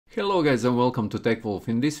Hello guys and welcome to TechWolf.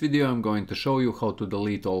 In this video I'm going to show you how to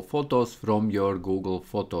delete all photos from your Google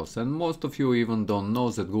Photos, and most of you even don't know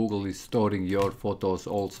that Google is storing your photos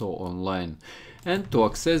also online. And to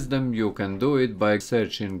access them you can do it by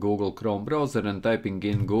searching Google Chrome browser and typing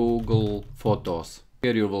in Google Photos.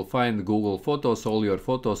 Here you will find Google Photos, all your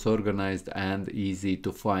photos organized and easy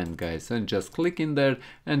to find, guys. And just click in there,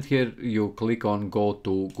 and here you click on Go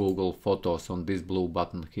to Google Photos on this blue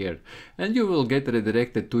button here. And you will get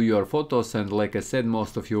redirected to your photos, and like I said,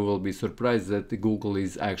 most of you will be surprised that Google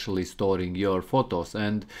is actually storing your photos.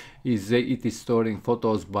 And it is storing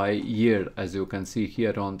photos by year, as you can see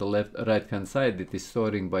here on the right hand side. It is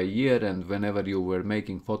storing by year and whenever you were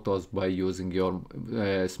making photos by using your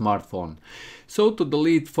smartphone. So to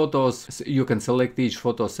delete photos, you can select each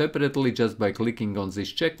photo separately just by clicking on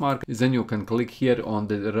this check mark. Then you can click here on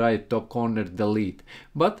the right top corner, delete.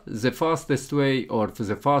 But the fastest way, or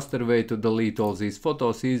the faster way to delete all these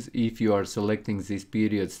photos is if you are selecting this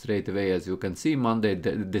period straight away. As you can see, Monday,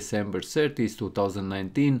 December 30th,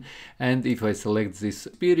 2019. And if I select this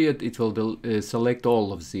period, it will select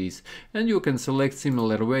all of these. And you can select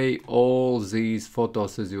similar way all these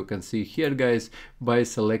photos, as you can see here, guys, by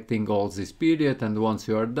selecting all this period. And once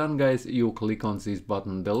you are done, guys, you click on this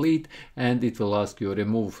button delete, and it will ask you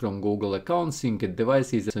remove from Google account, synced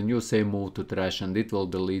devices, and you say move to trash, and it will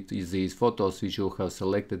delete these photos which you have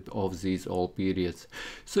selected of these all periods.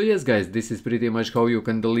 So yes, guys, this is pretty much how you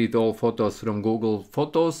can delete all photos from Google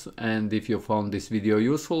Photos. And if you found this video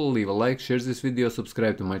useful, leave a like, share this video,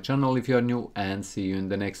 subscribe to my channel if you are new, and see you in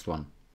the next one.